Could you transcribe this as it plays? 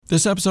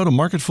This episode of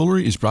Market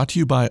Foolery is brought to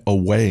you by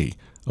Away.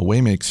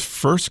 Away makes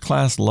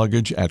first-class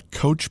luggage at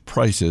coach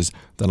prices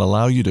that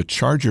allow you to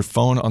charge your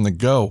phone on the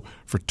go.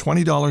 For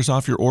 $20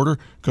 off your order,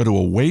 go to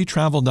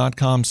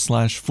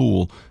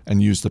awaytravel.com/fool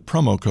and use the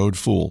promo code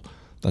FOOL.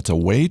 That's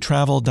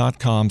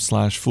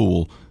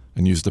awaytravel.com/fool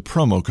and use the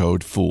promo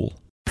code FOOL.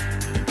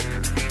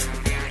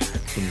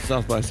 From the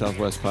South by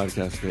Southwest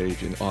podcast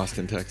page in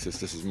Austin, Texas,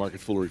 this is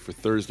Market Foolery for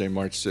Thursday,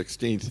 March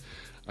 16th.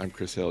 I'm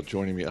Chris Hale.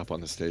 Joining me up on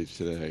the stage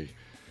today,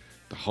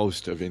 the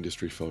host of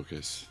Industry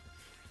Focus,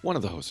 one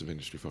of the hosts of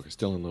Industry Focus,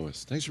 Dylan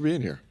Lewis. Thanks for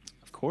being here.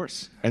 Of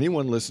course.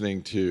 Anyone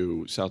listening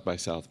to South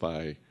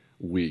by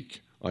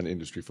week on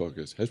Industry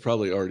Focus has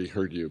probably already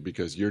heard you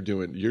because you're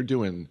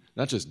doing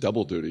not just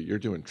double duty, you're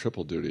doing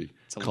triple duty,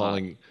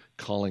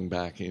 calling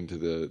back into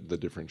the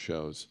different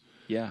shows.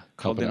 Yeah,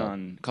 called in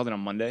on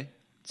Monday,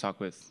 talk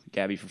with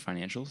Gabby for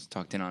financials.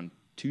 Talked in on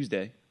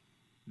Tuesday,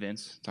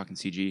 Vince talking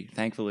CG.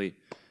 Thankfully,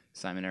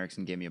 Simon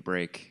Erickson gave me a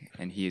break,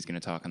 and he is going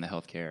to talk on the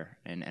healthcare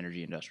and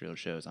energy industrial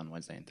shows on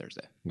Wednesday and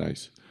Thursday.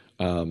 Nice.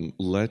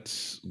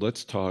 Let's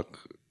talk.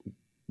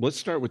 Let's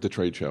start with the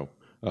trade show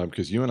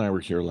because you and I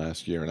were here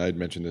last year, and I had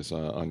mentioned this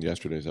on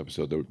yesterday's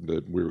episode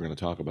that we were going to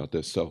talk about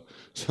this. So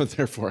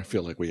therefore, I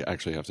feel like we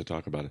actually have to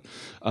talk about it.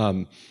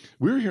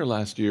 We were here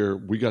last year.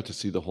 We got to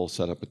see the whole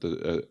setup at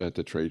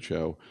the trade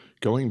show.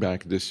 Going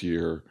back this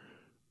year,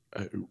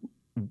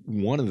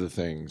 one of the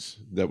things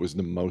that was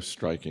the most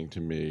striking to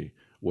me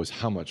was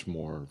how much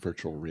more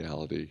virtual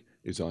reality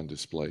is on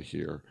display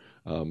here.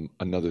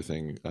 Another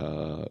thing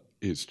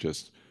is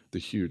just the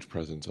huge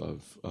presence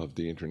of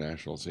the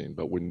international scene.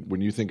 But when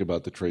you think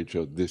about the trade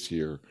show this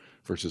year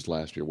versus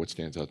last year, what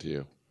stands out to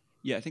you?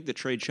 Yeah, I think the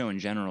trade show in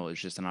general is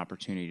just an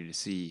opportunity to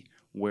see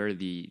where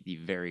the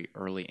very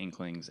early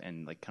inklings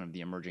and like kind of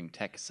the emerging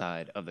tech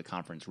side of the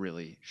conference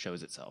really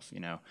shows itself,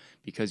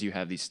 because you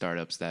have these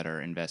startups that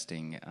are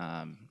investing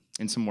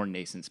in some more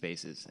nascent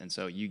spaces. And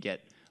so you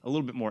get a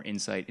little bit more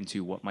insight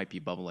into what might be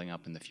bubbling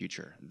up in the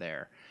future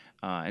there.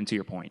 And to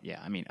your point,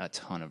 yeah, I mean, a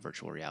ton of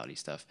virtual reality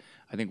stuff.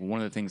 I think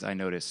one of the things I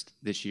noticed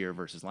this year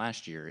versus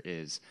last year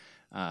is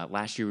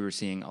last year we were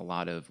seeing a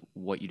lot of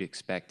what you'd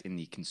expect in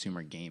the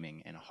consumer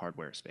gaming and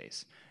hardware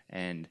space.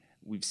 And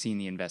we've seen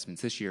the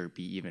investments this year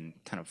be even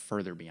kind of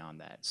further beyond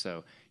that.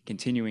 So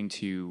continuing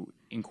to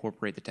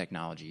incorporate the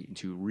technology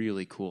into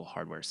really cool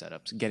hardware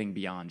setups, getting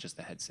beyond just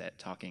the headset,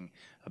 talking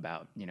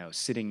about,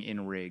 sitting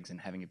in rigs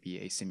and having it be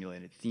a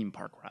simulated theme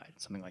park ride,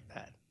 something like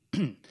that.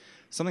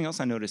 Something else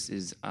I noticed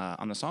is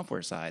on the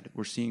software side,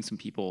 we're seeing some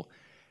people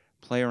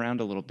play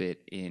around a little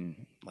bit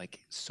in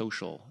like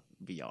social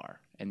VR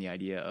and the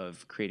idea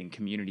of creating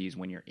communities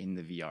when you're in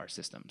the VR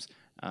systems.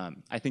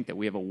 I think that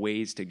we have a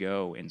ways to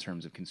go in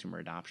terms of consumer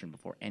adoption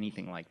before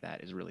anything like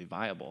that is really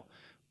viable.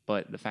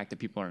 But the fact that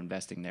people are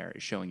investing there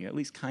is showing you at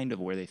least kind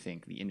of where they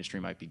think the industry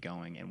might be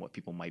going and what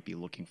people might be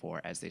looking for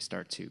as they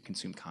start to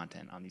consume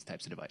content on these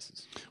types of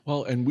devices.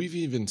 Well, and we've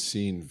even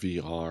seen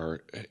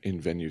VR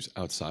in venues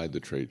outside the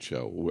trade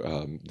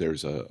show.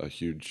 There's a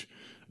huge...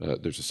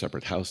 there's a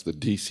separate house, the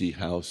DC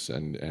house,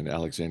 and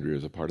Alexandria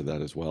is a part of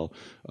that as well.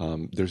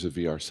 There's a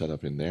VR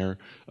setup in there.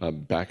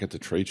 Back at the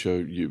trade show,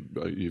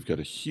 you've got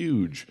a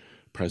huge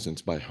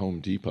presence by Home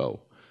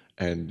Depot,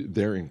 and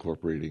they're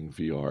incorporating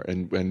VR.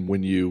 And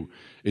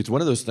it's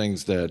one of those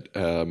things that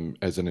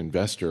as an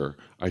investor,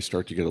 I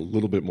start to get a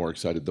little bit more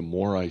excited the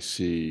more I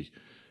see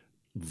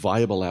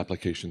viable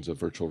applications of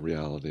virtual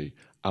reality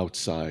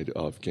outside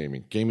of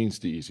gaming. Gaming's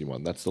the easy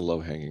one. That's the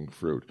low-hanging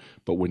fruit.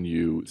 But when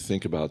you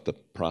think about the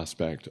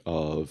prospect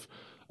of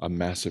a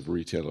massive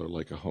retailer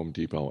like a Home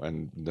Depot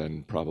and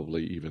then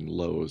probably even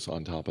Lowe's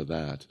on top of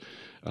that,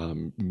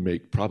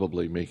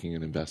 probably making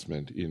an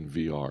investment in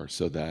VR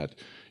so that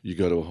you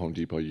go to a Home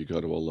Depot, you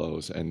go to a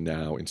Lowe's, and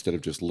now instead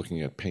of just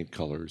looking at paint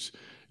colors,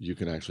 you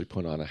can actually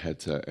put on a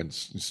headset and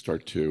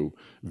start to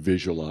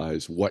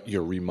visualize what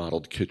your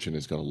remodeled kitchen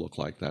is going to look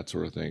like, that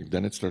sort of thing.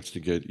 Then it starts to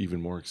get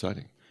even more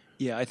exciting.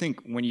 Yeah, I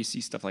think when you see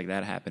stuff like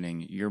that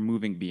happening, you're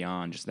moving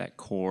beyond just that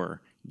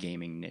core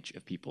gaming niche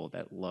of people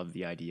that love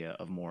the idea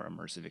of more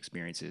immersive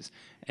experiences.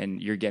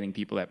 And you're getting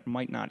people that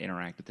might not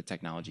interact with the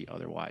technology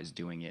otherwise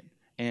doing it.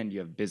 And you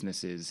have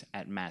businesses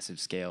at massive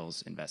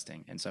scales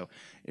investing. And so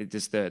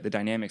the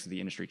dynamics of the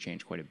industry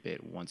change quite a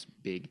bit once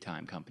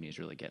big-time companies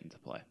really get into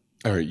play.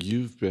 All right,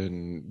 you've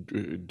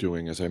been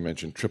doing, as I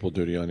mentioned, triple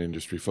duty on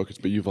Industry Focus,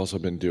 but you've also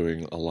been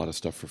doing a lot of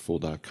stuff for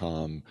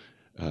Fool.com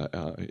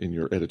in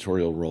your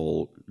editorial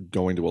role,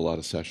 going to a lot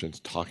of sessions,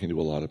 talking to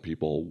a lot of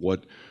people.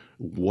 What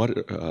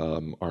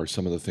are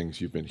some of the things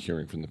you've been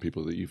hearing from the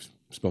people that you've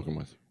spoken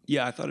with?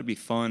 Yeah, I thought it'd be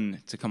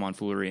fun to come on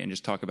Foolery and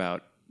just talk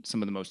about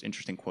some of the most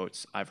interesting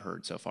quotes I've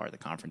heard so far at the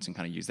conference and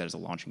kind of use that as a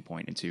launching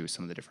point into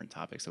some of the different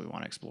topics that we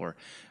want to explore.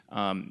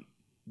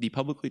 The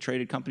publicly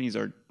traded companies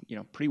are,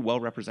 pretty well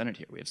represented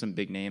here. We have some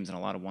big names and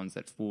a lot of ones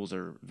that fools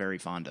are very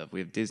fond of. We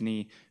have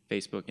Disney,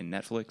 Facebook, and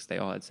Netflix. They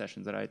all had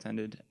sessions that I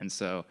attended. And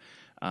so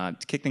to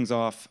kick things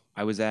off,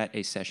 I was at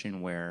a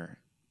session where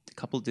a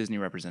couple of Disney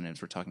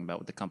representatives were talking about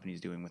what the company is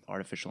doing with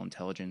artificial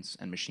intelligence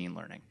and machine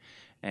learning.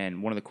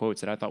 And one of the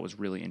quotes that I thought was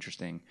really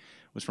interesting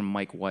was from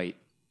Mike White.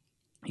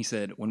 He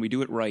said, when we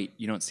do it right,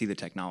 you don't see the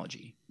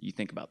technology, you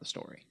think about the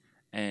story.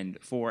 And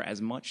for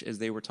as much as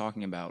they were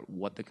talking about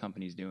what the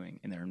company's doing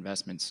in their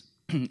investments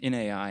in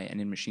AI and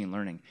in machine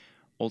learning,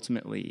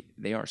 ultimately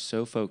they are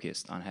so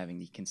focused on having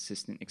the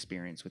consistent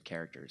experience with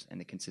characters and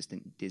the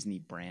consistent Disney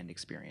brand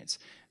experience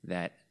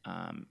that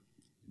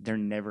they're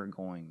never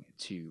going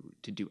to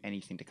do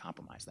anything to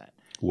compromise that.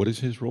 What is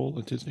his role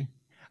at Disney?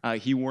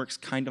 He works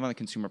kind of on the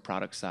consumer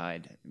product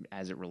side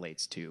as it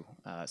relates to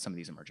some of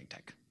these emerging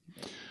tech.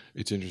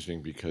 It's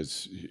interesting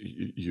because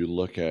you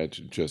look at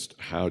just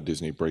how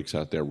Disney breaks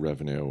out their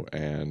revenue,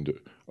 and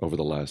over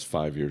the last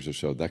 5 years or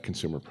so, that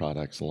consumer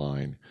products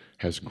line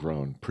has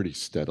grown pretty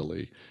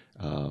steadily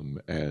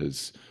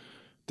as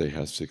they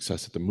have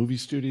success at the movie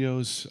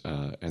studios,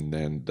 and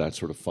then that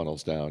sort of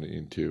funnels down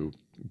into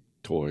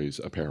toys,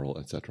 apparel,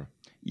 etc.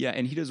 Yeah,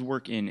 and he does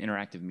work in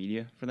interactive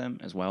media for them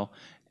as well.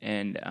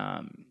 And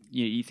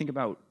you think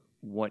about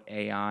what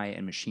AI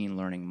and machine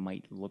learning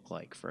might look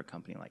like for a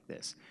company like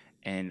this.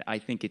 And I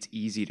think it's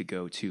easy to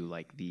go to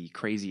like the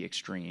crazy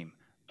extreme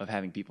of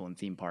having people in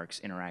theme parks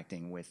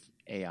interacting with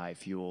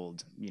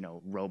AI-fueled,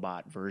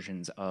 robot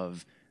versions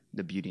of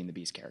the Beauty and the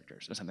Beast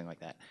characters or something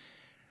like that.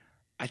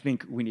 I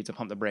think we need to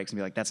pump the brakes and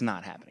be like, that's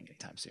not happening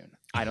anytime soon.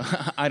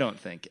 I don't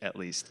think, at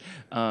least.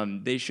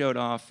 They showed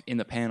off in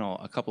the panel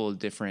a couple of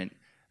different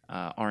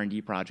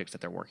R&D projects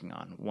that they're working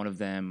on. One of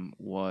them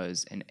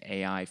was an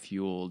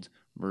AI-fueled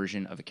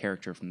version of a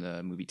character from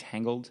the movie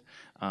Tangled.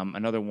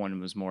 Another one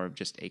was more of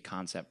just a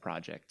concept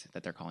project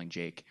that they're calling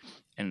Jake.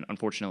 And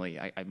unfortunately,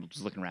 I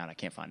was looking around, I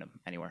can't find him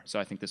anywhere. So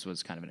I think this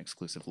was kind of an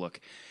exclusive look.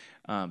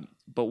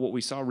 But what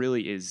we saw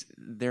really is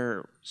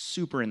they're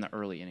super in the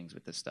early innings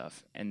with this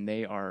stuff, and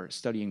they are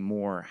studying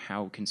more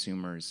how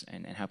consumers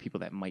and how people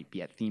that might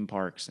be at theme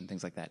parks and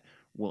things like that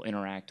will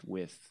interact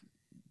with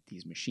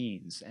these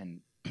machines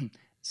and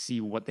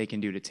see what they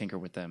can do to tinker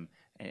with them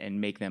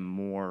and make them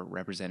more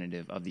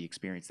representative of the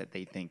experience that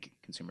they think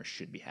consumers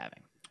should be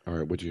having. All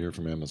right, what'd you hear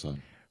from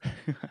Amazon?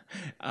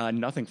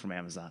 Nothing from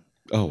Amazon.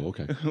 Oh,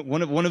 okay.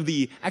 One of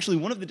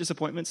the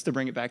disappointments, to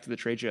bring it back to the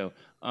trade show,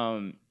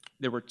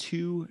 there were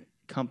two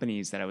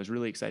companies that I was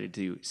really excited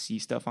to see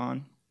stuff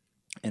on,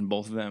 and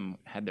both of them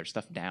had their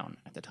stuff down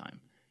at the time.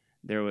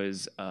 There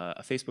was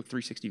a Facebook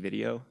 360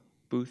 video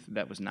booth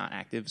that was not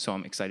active, so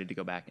I'm excited to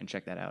go back and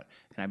check that out.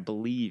 And I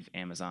believe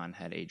Amazon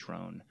had a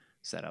drone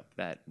setup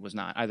that was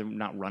either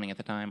not running at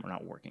the time or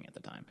not working at the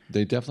time.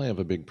 They definitely have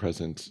a big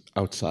presence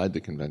outside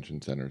the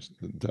convention centers,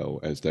 though,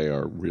 as they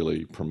are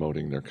really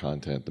promoting their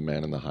content, the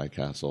Man in the High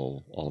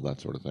Castle, all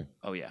that sort of thing.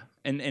 Oh, yeah.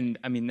 And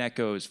I mean, that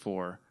goes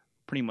for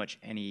pretty much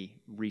any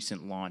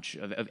recent launch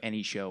of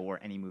any show or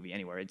any movie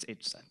anywhere.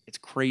 It's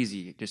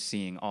crazy just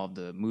seeing all of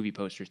the movie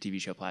posters, TV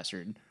show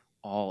plastered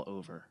all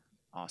over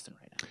Austin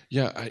right now.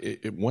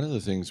 Yeah, one of the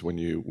things when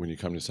you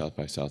come to South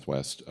by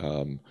Southwest,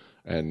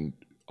 and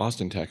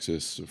Austin,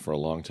 Texas, for a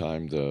long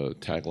time, the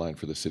tagline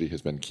for the city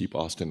has been "Keep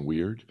Austin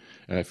Weird,"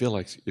 and I feel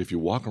like if you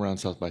walk around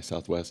South by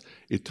Southwest,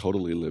 it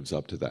totally lives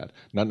up to that.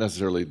 Not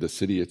necessarily the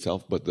city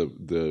itself, but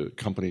the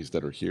companies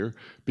that are here,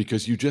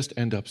 because you just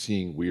end up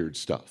seeing weird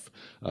stuff.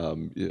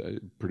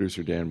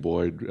 Producer Dan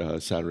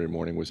Boyd Saturday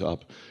morning was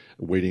up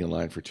waiting in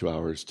line for 2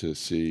 hours to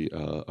see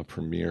a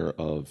premiere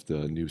of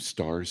the new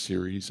Starz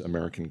series,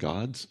 American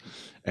Gods.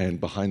 And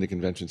behind the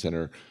convention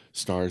center,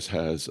 Starz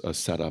has a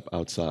setup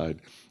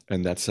outside,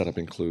 and that setup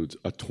includes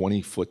a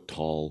 20-foot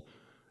tall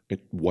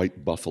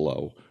white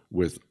buffalo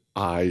with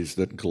eyes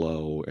that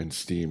glow and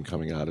steam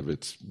coming out of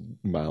its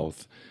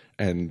mouth.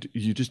 And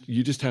you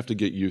just have to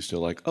get used to,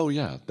 like, oh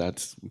yeah,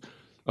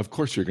 of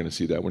course you're going to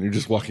see that when you're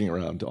just walking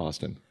around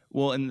Austin.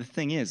 Well, and the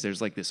thing is,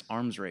 there's like this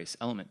arms race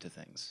element to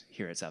things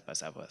here at South by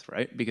Southwest,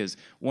 right? Because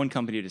one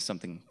company does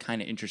something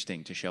kind of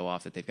interesting to show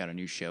off that they've got a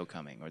new show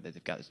coming or that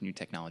they've got this new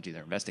technology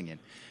they're investing in.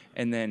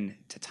 And then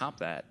to top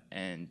that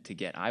and to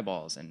get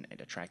eyeballs and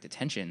attract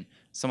attention,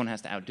 someone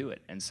has to outdo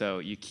it. And so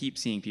you keep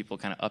seeing people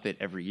kind of up it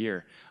every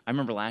year. I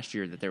remember last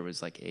year that there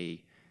was like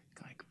a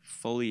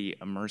fully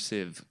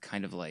immersive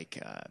kind of like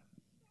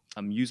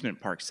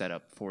amusement park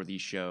setup for the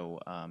show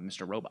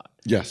Mr. Robot.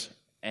 Yes.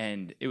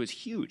 And it was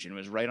huge, and it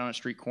was right on a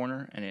street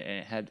corner, and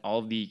it had all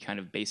of the kind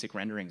of basic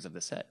renderings of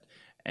the set.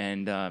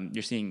 And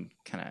you're seeing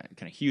kind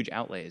of huge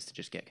outlays to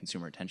just get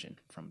consumer attention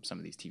from some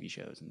of these TV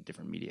shows and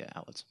different media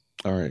outlets.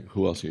 All right,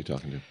 who else are you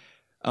talking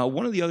to?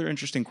 One of the other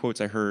interesting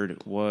quotes I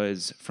heard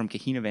was from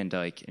Kahina Van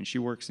Dyke, and she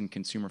works in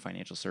consumer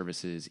financial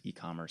services,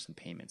 e-commerce, and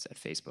payments at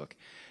Facebook.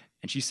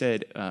 And she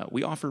said,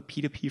 we offer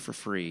P2P for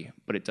free,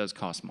 but it does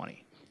cost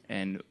money.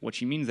 And what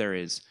she means there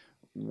is,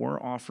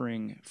 we're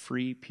offering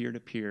free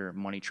peer-to-peer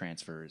money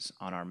transfers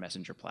on our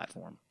Messenger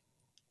platform,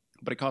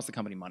 but it costs the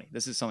company money.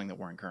 This is something that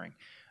we're incurring.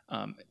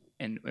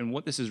 And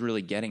what this is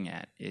really getting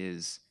at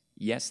is,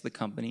 yes, the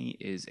company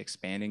is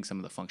expanding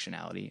some of the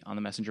functionality on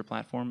the Messenger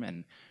platform,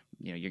 and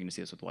you're going to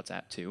see this with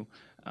WhatsApp too,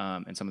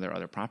 and some of their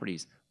other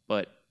properties,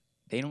 but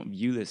they don't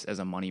view this as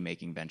a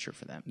money-making venture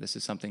for them. This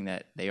is something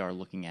that they are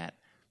looking at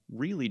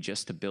really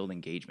just to build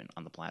engagement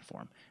on the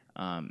platform.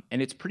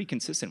 And it's pretty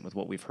consistent with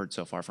what we've heard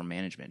so far from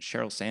management.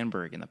 Sheryl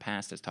Sandberg in the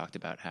past has talked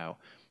about how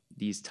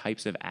these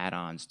types of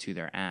add-ons to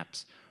their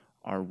apps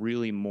are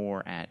really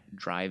more at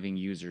driving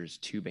users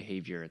to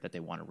behavior that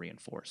they want to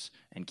reinforce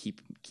and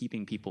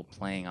keeping people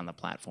playing on the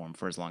platform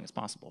for as long as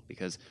possible,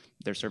 because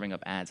they're serving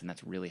up ads and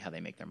that's really how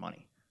they make their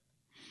money.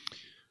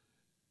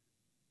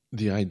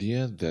 The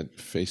idea that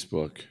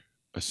Facebook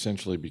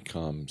essentially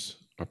becomes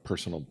a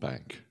personal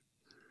bank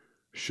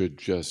should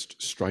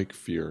just strike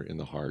fear in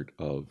the heart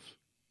of,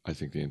 I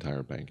think, the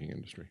entire banking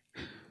industry.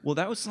 Well,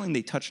 that was something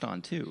they touched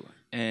on too.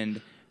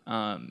 And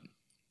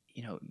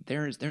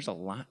there's a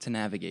lot to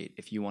navigate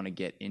if you want to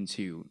get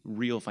into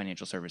real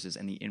financial services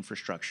and the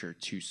infrastructure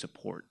to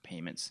support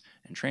payments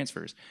and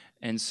transfers.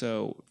 And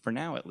so, for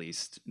now at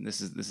least,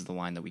 this is the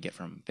line that we get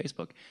from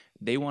Facebook.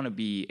 They want to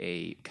be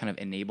a kind of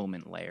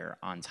enablement layer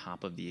on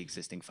top of the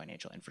existing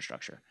financial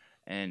infrastructure,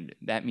 and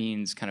that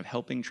means kind of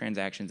helping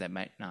transactions that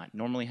might not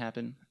normally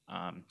happen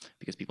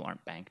because people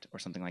aren't banked or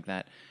something like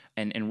that,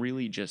 and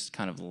really just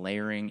kind of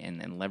layering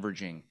and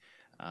leveraging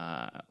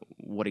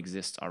what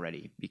exists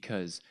already,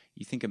 because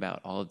you think about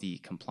all of the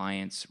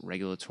compliance,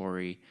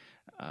 regulatory,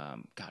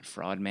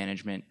 fraud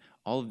management,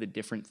 all of the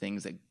different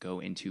things that go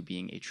into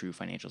being a true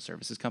financial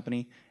services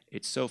company.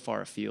 It's so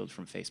far afield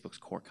from Facebook's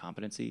core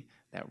competency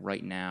that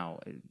right now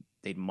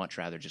they'd much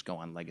rather just go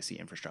on legacy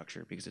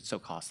infrastructure because it's so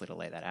costly to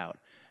lay that out.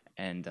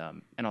 And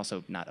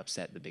also not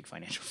upset the big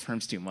financial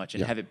firms too much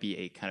and have it be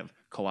a kind of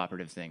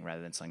cooperative thing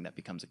rather than something that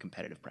becomes a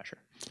competitive pressure.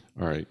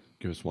 All right,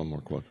 give us one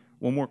more quote.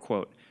 One more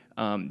quote.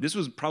 This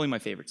was probably my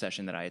favorite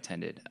session that I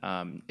attended.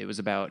 It was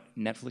about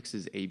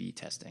Netflix's A/B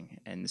testing,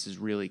 and this is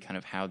really kind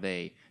of how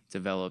they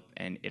develop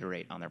and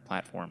iterate on their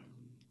platform.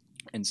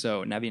 And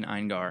so Naveen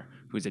Iyengar,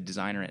 who's a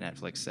designer at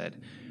Netflix,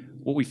 said,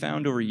 "What we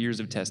found over years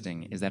of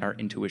testing is that our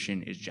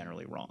intuition is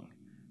generally wrong."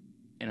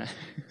 And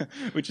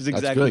which is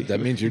exactly... That's good.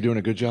 That means you're doing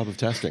a good job of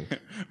testing.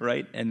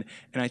 Right? And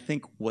I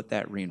think what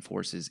that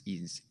reinforces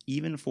is,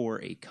 even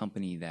for a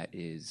company that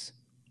is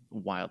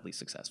wildly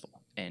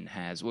successful and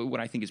has what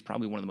I think is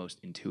probably one of the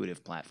most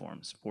intuitive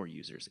platforms for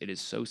users. It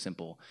is so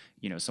simple.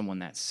 Someone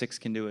that's 6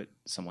 can do it,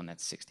 someone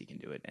that's 60 can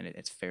do it, and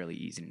it's fairly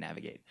easy to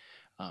navigate.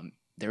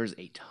 There's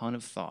a ton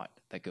of thought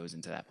that goes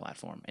into that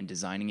platform and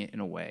designing it in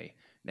a way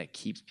that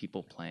keeps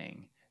people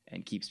playing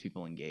and keeps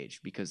people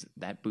engaged, because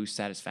that boosts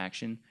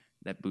satisfaction,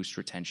 that boosts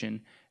retention,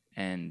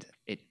 and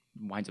it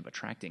winds up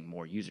attracting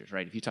more users,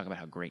 right? If you talk about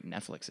how great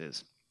Netflix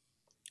is,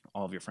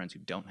 all of your friends who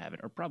don't have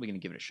it are probably going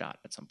to give it a shot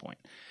at some point.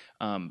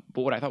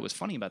 But what I thought was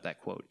funny about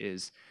that quote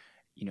is,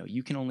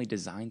 you can only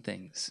design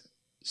things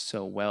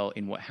so well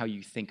in how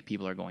you think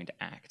people are going to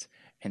act.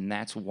 And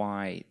that's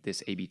why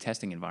this A/B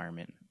testing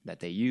environment that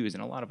they use,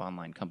 and a lot of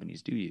online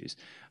companies do use,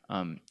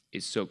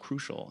 is so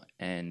crucial.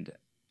 And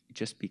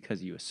just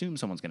because you assume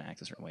someone's going to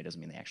act a certain way doesn't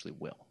mean they actually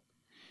will.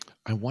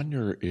 I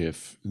wonder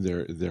if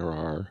there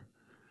are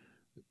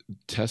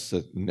tests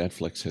that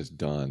Netflix has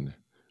done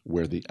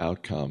where the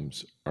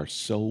outcomes are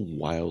so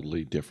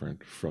wildly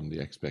different from the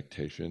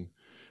expectation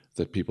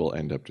that people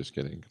end up just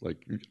getting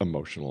like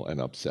emotional and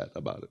upset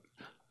about it.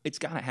 It's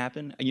got to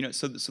happen.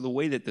 So the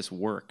way that this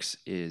works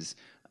is,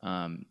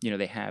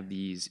 they have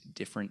these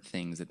different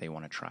things that they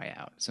want to try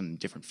out, some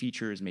different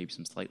features, maybe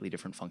some slightly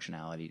different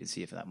functionality to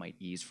see if that might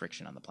ease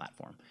friction on the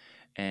platform.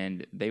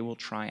 And they will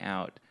try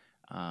out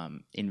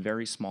in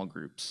very small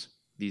groups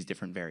these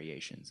different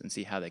variations and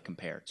see how they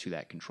compare to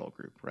that control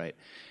group, right?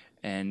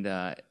 And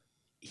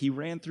he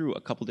ran through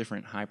a couple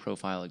different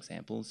high-profile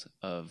examples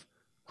of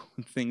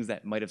things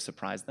that might have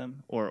surprised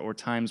them, or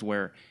times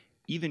where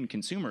even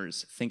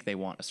consumers think they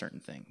want a certain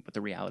thing, but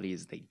the reality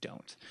is they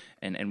don't.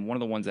 And one of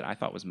the ones that I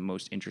thought was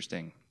most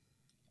interesting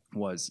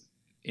was,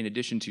 in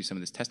addition to some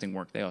of this testing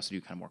work, they also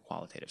do kind of more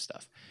qualitative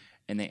stuff.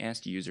 And they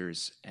asked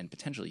users and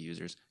potential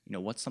users,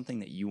 what's something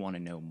that you want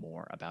to know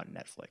more about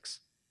Netflix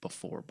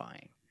before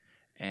buying?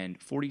 And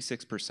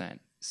 46%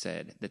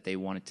 said that they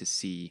wanted to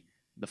see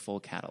the full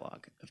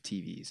catalog of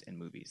TVs and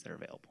movies that are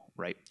available,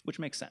 right? Which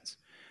makes sense.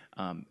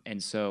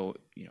 And so,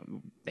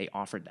 they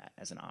offered that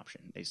as an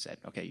option. They said,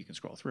 okay, you can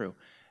scroll through.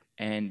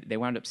 And they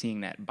wound up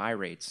seeing that buy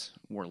rates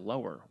were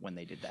lower when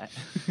they did that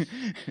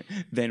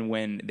than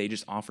when they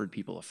just offered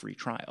people a free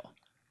trial.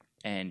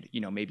 And,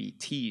 maybe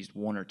teased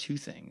one or two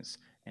things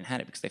and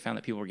had it, because they found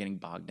that people were getting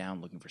bogged down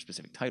looking for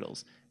specific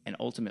titles. And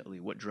ultimately,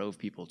 what drove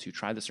people to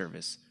try the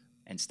service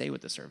and stay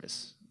with the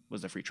service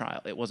was the free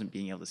trial. It wasn't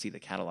being able to see the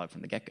catalog from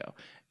the get-go.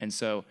 And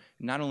so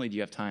not only do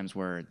you have times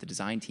where the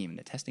design team and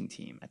the testing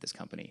team at this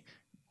company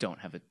don't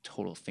have a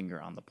total finger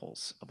on the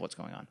pulse of what's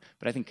going on,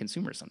 but I think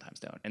consumers sometimes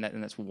don't. And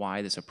that's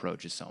why this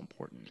approach is so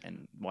important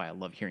and why I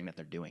love hearing that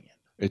they're doing it.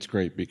 It's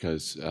great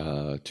because,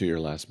 to your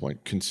last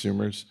point,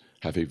 consumers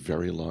have a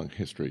very long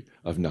history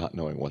of not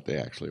knowing what they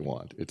actually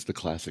want. It's the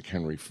classic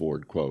Henry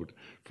Ford quote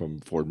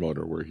from Ford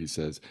Motor where he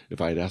says,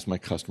 if I had asked my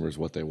customers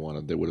what they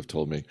wanted, they would have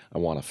told me, I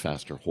want a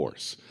faster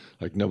horse.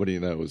 Like, nobody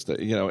knows that,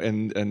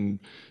 and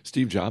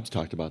Steve Jobs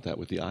talked about that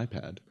with the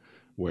iPad.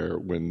 where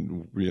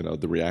when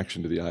the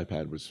reaction to the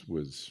iPad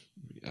was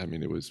I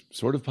mean, it was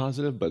sort of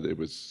positive, but it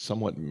was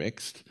somewhat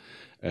mixed.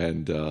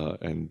 And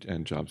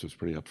Jobs was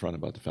pretty upfront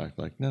about the fact,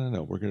 like,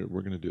 no,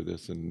 we're gonna do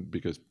this, and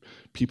because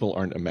people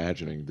aren't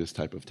imagining this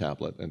type of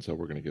tablet, and so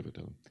we're gonna give it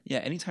to them. Yeah,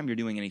 anytime you're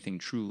doing anything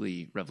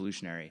truly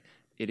revolutionary,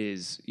 it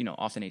is,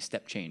 often a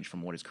step change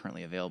from what is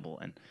currently available,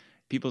 and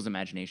people's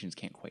imaginations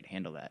can't quite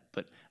handle that.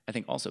 But I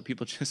think also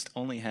people just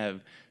only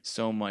have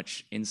so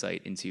much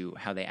insight into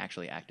how they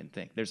actually act and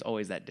think. There's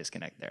always that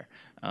disconnect there.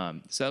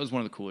 So that was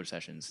one of the cooler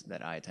sessions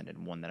that I attended,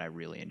 and one that I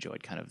really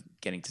enjoyed, kind of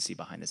getting to see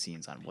behind the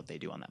scenes on what they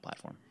do on that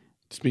platform.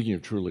 Speaking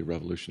of truly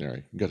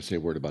revolutionary, I've got to say a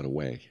word about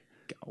Away.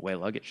 Away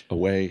luggage.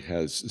 Away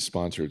has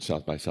sponsored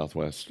South by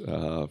Southwest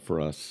for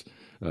us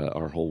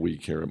our whole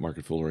week here at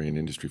Market Foolery and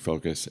Industry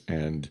Focus,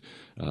 and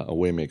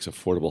Away makes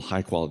affordable,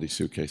 high-quality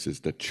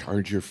suitcases that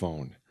charge your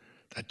phone.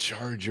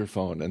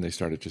 And they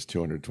start at just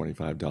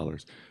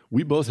 $225.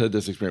 We both had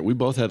this experience. We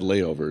both had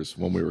layovers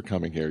when we were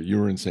coming here. You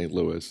were in St.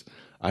 Louis.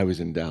 I was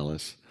in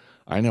Dallas.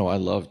 I know I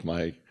loved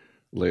my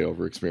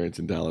layover experience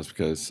in Dallas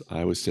because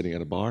I was sitting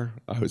at a bar.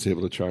 I was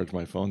able to charge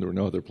my phone. There were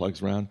no other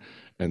plugs around.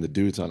 And the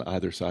dudes on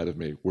either side of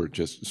me were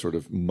just sort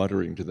of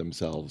muttering to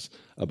themselves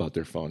about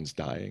their phones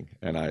dying.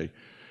 And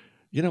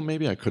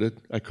maybe I could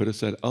have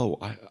said, "Oh,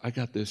 I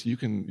got this. You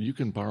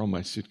can borrow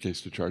my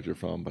suitcase to charge your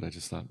phone." But I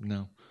just thought,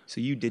 no.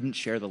 So you didn't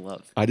share the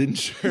love. I didn't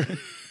share.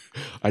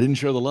 I didn't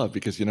share the love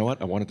because you know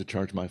what? I wanted to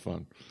charge my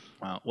phone.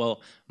 Wow.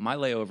 Well, my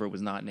layover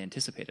was not an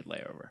anticipated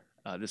layover.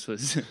 This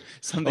was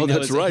something that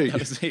was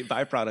a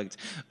byproduct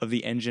of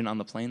the engine on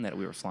the plane that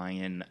we were flying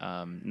in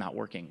not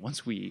working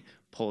once we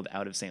pulled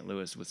out of St.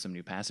 Louis with some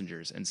new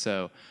passengers. And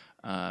so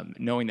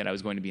knowing that I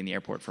was going to be in the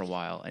airport for a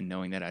while, and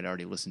knowing that I'd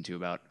already listened to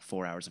about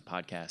 4 hours of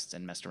podcasts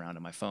and messed around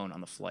on my phone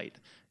on the flight,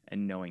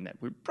 and knowing that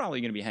we're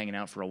probably going to be hanging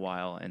out for a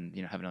while and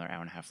have another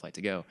hour and a half flight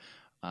to go,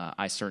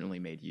 I certainly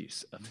made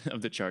use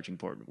of the charging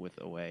port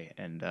with Away,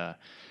 and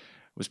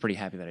was pretty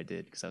happy that I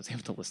did, because I was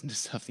able to listen to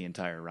stuff the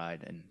entire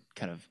ride and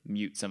kind of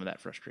mute some of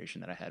that frustration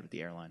that I had with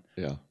the airline.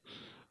 Yeah.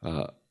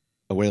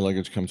 Away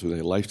luggage comes with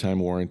a lifetime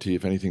warranty.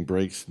 If anything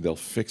breaks, they'll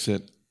fix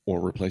it or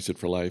replace it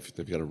for life.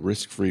 They've got a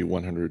risk-free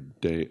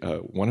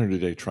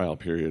 100-day trial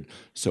period.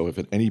 So if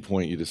at any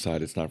point you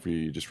decide it's not for you,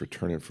 you just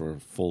return it for a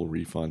full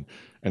refund.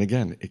 And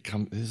again,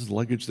 this is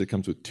luggage that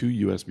comes with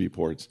 2 USB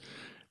ports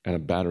and a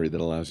battery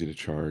that allows you to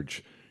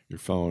charge your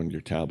phone,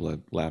 your tablet,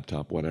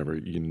 laptop, whatever.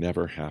 You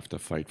never have to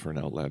fight for an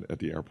outlet at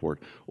the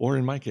airport, or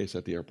in my case,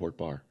 at the airport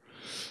bar.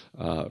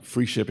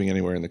 Free shipping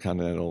anywhere in the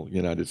continental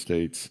United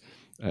States.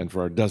 And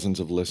for our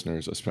dozens of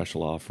listeners, a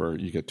special offer.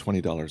 You get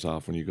 $20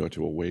 off when you go to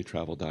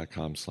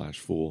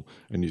awaytravel.com/fool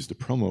and use the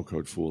promo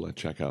code FOOL at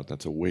checkout.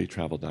 That's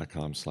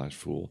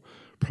awaytravel.com/fool,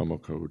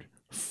 promo code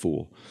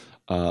FOOL.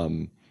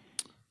 What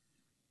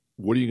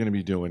are you going to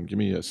be doing? Give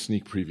me a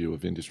sneak preview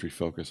of Industry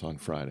Focus on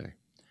Friday.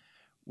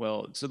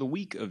 Well, so the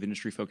week of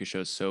Industry Focus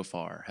shows so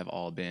far have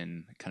all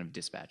been kind of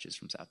dispatches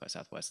from South by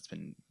Southwest. It's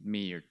been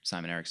me or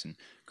Simon Erickson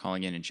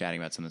calling in and chatting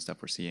about some of the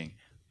stuff we're seeing.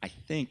 I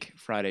think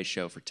Friday's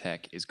show for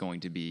tech is going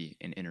to be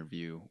an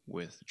interview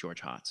with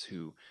George Hotz,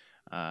 who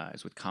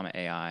is with Comma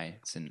AI.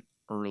 It's an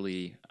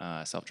early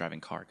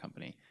self-driving car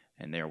company,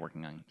 and they're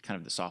working on kind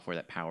of the software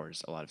that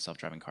powers a lot of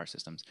self-driving car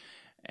systems.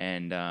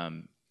 And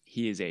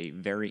he is a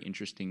very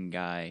interesting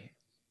guy.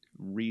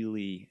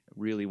 Really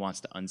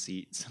wants to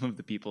unseat some of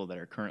the people that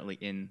are currently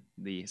in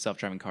the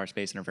self-driving car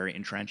space and are very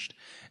entrenched,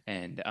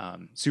 and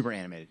super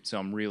animated. So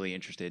I'm really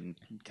interested in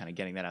kind of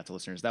getting that out to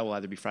listeners. That will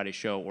either be Friday's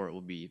show, or it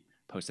will be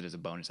posted as a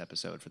bonus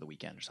episode for the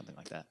weekend or something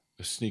like that.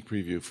 A sneak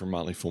preview for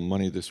Motley Fool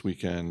Money this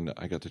weekend.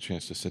 I got the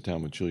chance to sit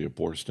down with Julia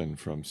Borston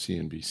from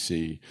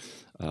CNBC,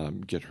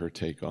 get her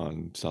take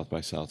on South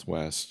by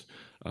Southwest.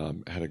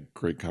 Had a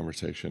great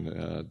conversation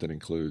that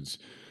includes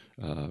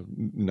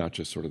not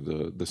just sort of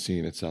the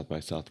scene at South by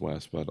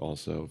Southwest, but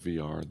also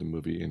VR, the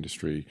movie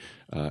industry,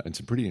 and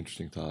some pretty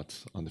interesting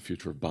thoughts on the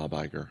future of Bob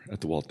Iger at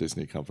the Walt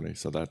Disney Company.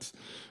 So that's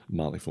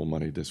Motley Fool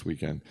Money this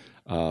weekend.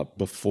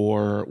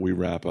 Before we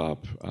wrap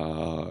up,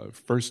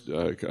 first,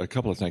 a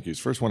couple of thank yous.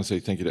 First, I want to say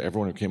thank you to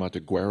everyone who came out to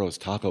Guero's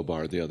Taco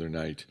Bar the other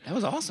night. That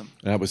was awesome.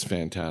 That was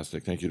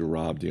fantastic. Thank you to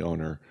Rob, the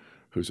owner,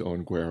 who's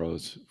owned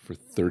Guero's for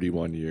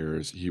 31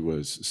 years. He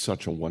was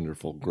such a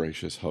wonderful,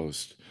 gracious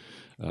host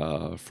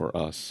for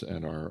us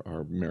and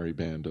our merry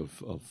band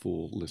of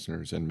Fool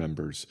listeners and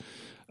members.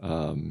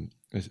 And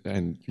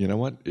you know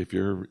what? If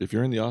you're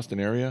in the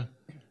Austin area,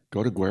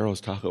 go to Guero's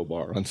Taco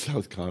Bar on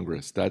South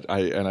Congress.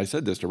 I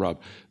said this to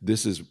Rob.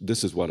 This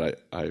is what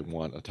I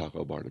want a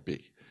taco bar to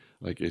be.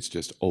 Like, it's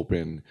just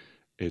open.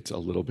 It's a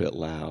little bit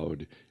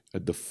loud.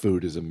 The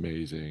food is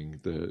amazing.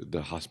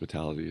 The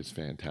hospitality is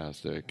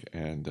fantastic,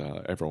 and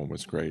everyone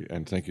was great.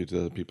 And thank you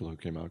to the people who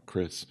came out: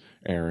 Chris,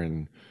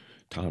 Aaron,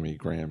 Tommy,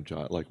 Graham,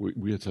 John. Like,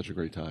 we had such a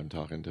great time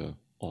talking to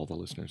all the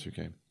listeners who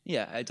came.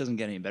 Yeah, it doesn't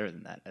get any better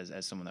than that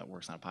as someone that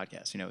works on a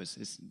podcast.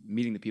 It's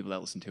meeting the people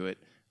that listen to it,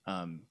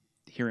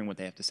 hearing what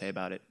they have to say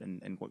about it,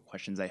 and what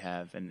questions they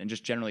have, and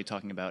just generally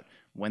talking about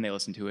when they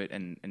listen to it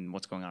and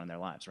what's going on in their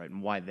lives, right,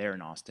 and why they're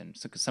in Austin.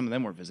 So, because some of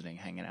them were visiting,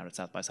 hanging out at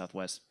South by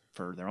Southwest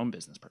for their own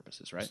business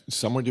purposes, right?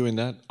 Some were doing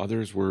that.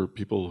 Others were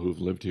people who've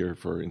lived here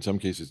for, in some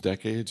cases,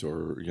 decades,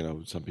 or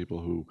some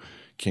people who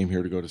came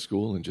here to go to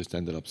school and just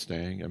ended up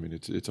staying. I mean,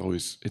 it's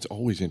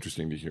always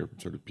interesting to hear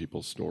sort of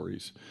people's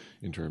stories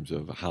in terms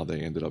of how they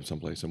ended up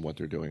someplace and what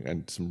they're doing,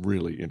 and some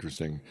really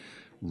interesting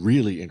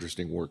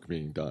work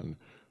being done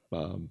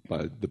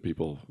by the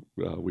people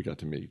we got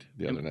to meet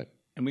the other night.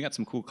 And we got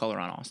some cool color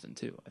on Austin,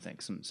 too. I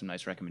think some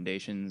nice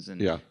recommendations and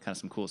kind of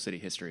some cool city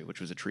history, which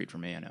was a treat for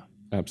me, I know.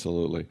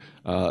 Absolutely.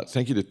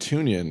 Thank you to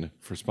TuneIn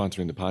for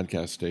sponsoring the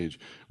podcast stage.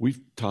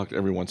 We've talked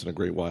every once in a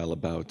great while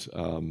about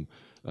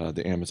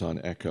the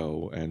Amazon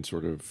Echo and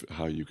sort of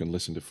how you can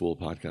listen to full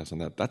podcasts on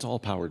that. That's all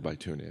powered by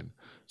TuneIn.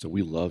 So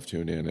we love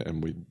TuneIn,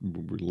 and we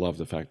love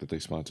the fact that they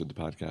sponsored the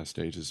podcast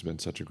stage. It's been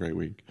such a great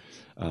week.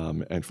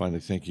 And finally,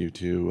 thank you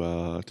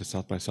to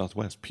South by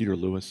Southwest, Peter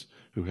Lewis,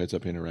 who heads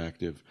up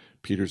Interactive.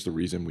 Peter's the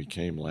reason we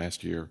came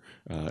last year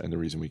and the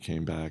reason we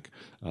came back.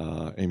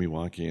 Amy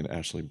Wonke and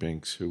Ashley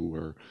Binks, who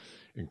were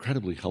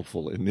incredibly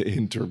helpful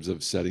in terms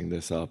of setting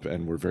this up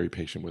and were very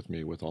patient with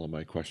me with all of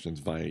my questions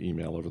via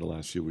email over the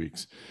last few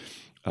weeks.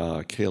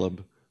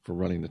 Caleb for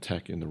running the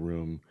tech in the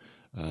room.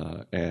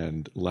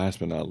 And last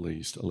but not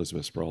least,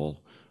 Elizabeth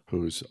Sproul,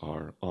 who's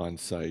our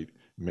on-site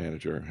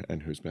manager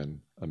and who's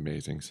been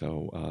amazing.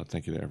 So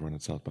thank you to everyone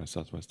at South by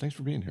Southwest. Thanks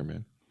for being here,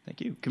 man. Thank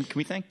you. Can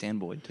we thank Dan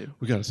Boyd, too?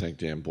 We got to thank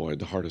Dan Boyd,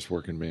 the hardest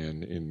working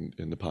man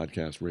in the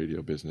podcast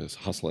radio business,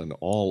 hustling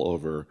all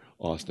over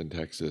Austin,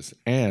 Texas,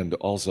 and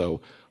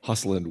also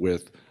hustling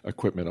with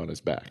equipment on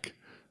his back.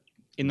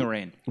 In the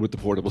rain. With the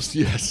portable,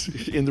 yes,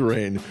 in the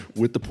rain,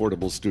 with the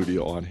portable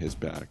studio on his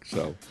back.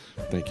 So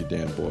thank you,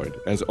 Dan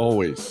Boyd. As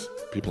always,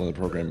 people in the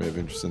program may have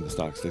interest in the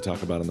stocks they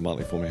talk about in the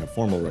Motley Fool may have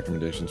formal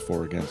recommendations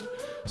for or against.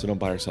 So don't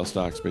buy or sell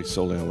stocks based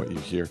solely on what you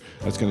hear.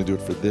 That's going to do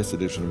it for this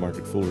edition of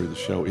Market Foolery. The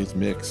show is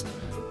mixed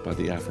by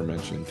the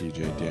aforementioned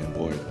DJ Dan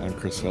Boyd. I'm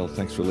Chris Hill.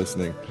 Thanks for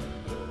listening.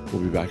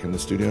 We'll be back in the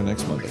studio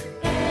next Monday.